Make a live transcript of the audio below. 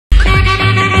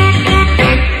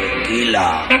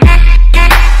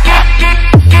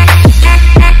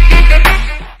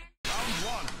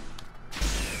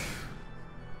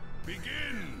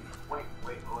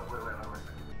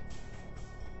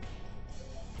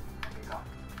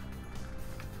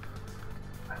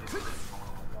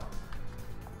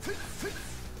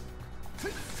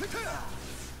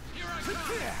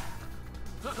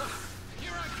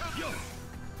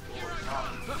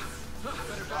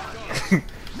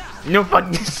No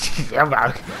fuck this shit. I'm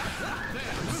out.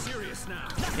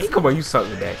 Hey, come on, you suck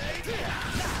with that.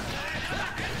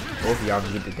 Both of y'all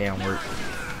can get the damn work.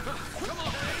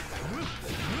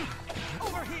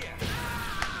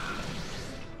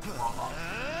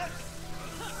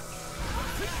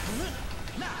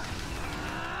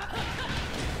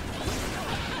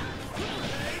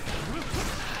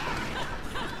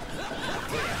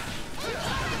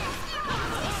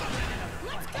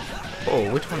 Oh,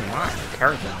 which one am I?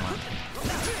 Character am I?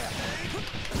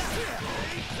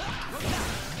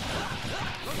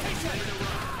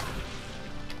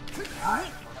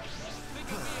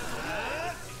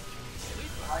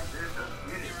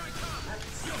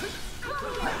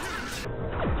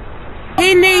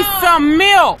 He needs some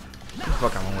milk.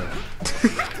 Fuck, I'm away.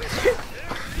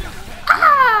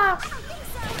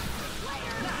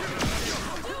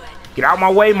 Get out my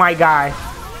way, my guy.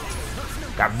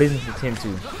 Got business to tend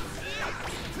to.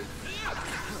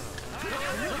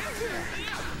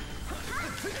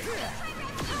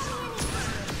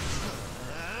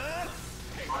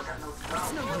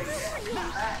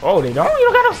 Oh, they don't? You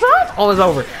don't got no son? Oh, it's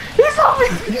over. He's over.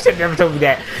 You should have never told me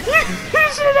that. You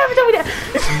should have never told me that.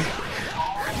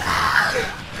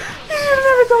 You should have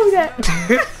never told me that.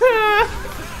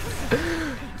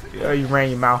 Yo, you ran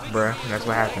your mouth, bruh. That's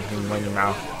what happens when you run your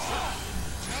mouth.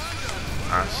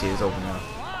 Ah, shit, it's open now.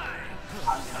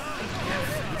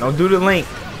 Don't do the link.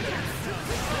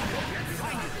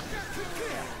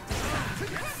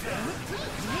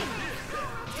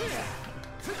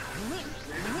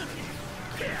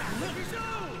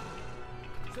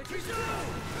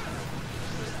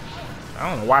 I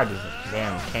don't know why this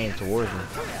damn came towards me.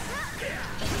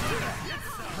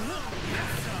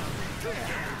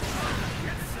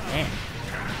 Damn.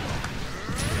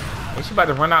 She about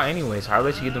to run out anyway, so I'll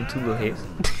let you get them 2 little hits.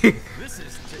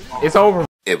 It's over.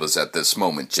 It was at this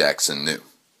moment Jackson knew.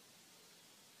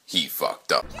 He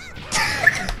fucked up.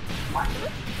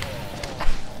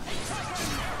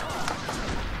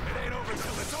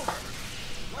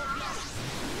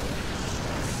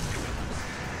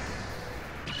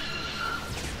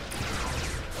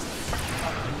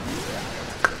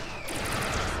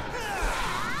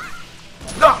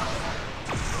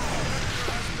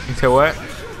 You say what?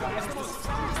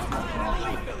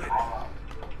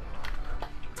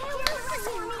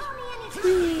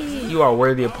 You are a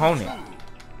worthy opponent.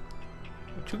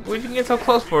 What'd you get so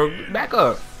close for? Back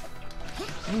up. You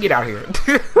can get out here.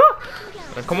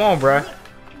 Come on, bruh.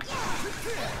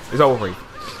 It's over for you.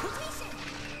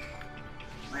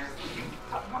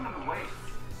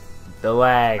 The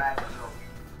lag.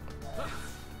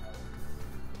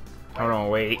 Hold on,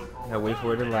 wait. Wait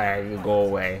for the lag to go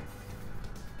away.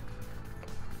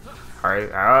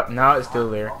 Alright, no, it's still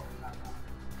there.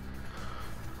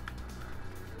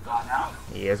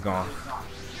 Yeah, it's gone.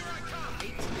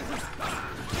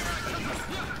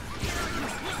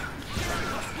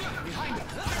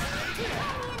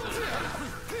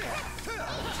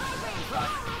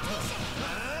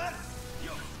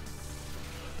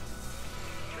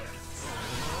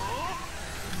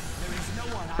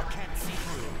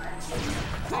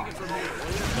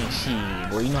 And shit,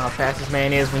 boy, you know how fast this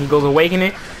man is when he goes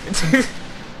awakening?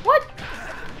 What?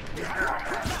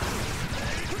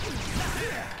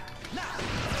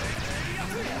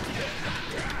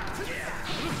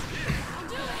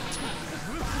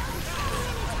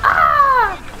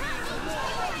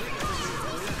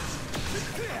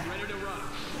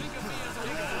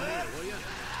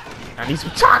 I need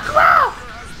some chakra!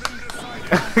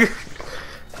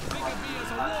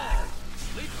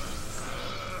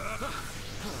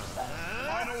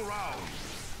 Final round.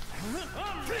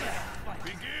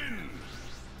 Begin.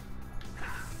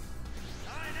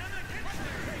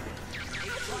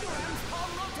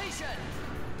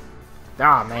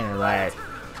 Ah, man, it lagged.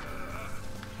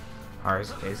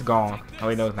 Alright, it's gone. Oh,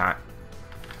 wait, no, it's not.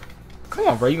 Come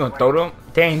on, bro, you gonna throw them?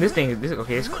 Dang, this thing is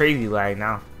okay. It's crazy lag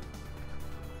now.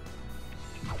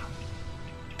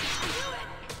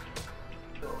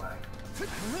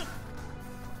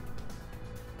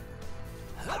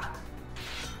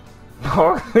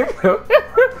 Oh.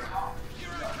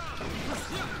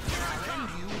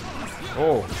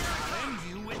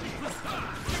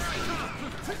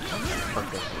 Fuck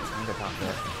that shit. I'm gonna pop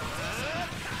that.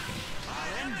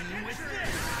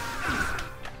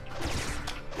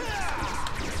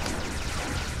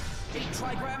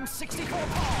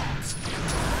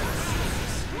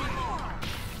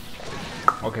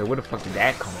 Okay, where the fuck did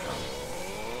that come from?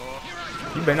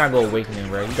 You better not go awakening,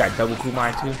 bro. You got double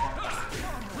Kumai too.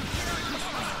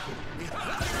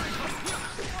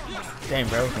 Damn,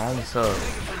 bro, it's my only sub.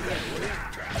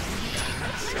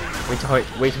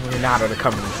 Wait till Renato to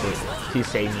come in and shit. He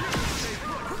saved me.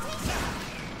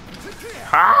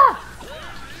 Ah!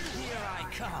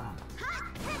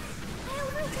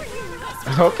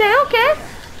 Okay, okay.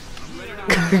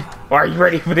 Are you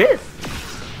ready for this?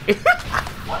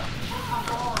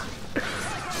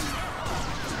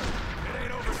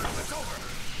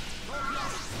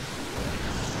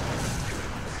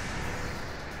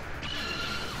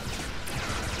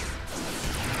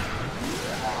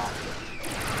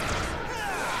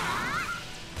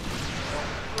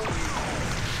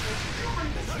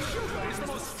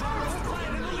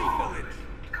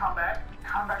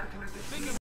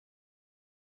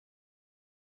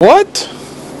 What?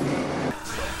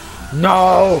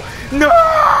 No! No!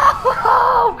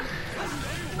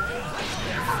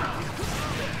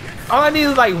 All I need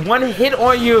is like one hit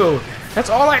on you.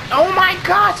 That's all I. Oh my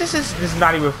gosh! This is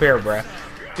not even fair, bruh.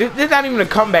 This is not even a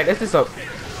comeback. This is a.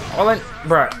 All I,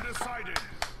 bruh.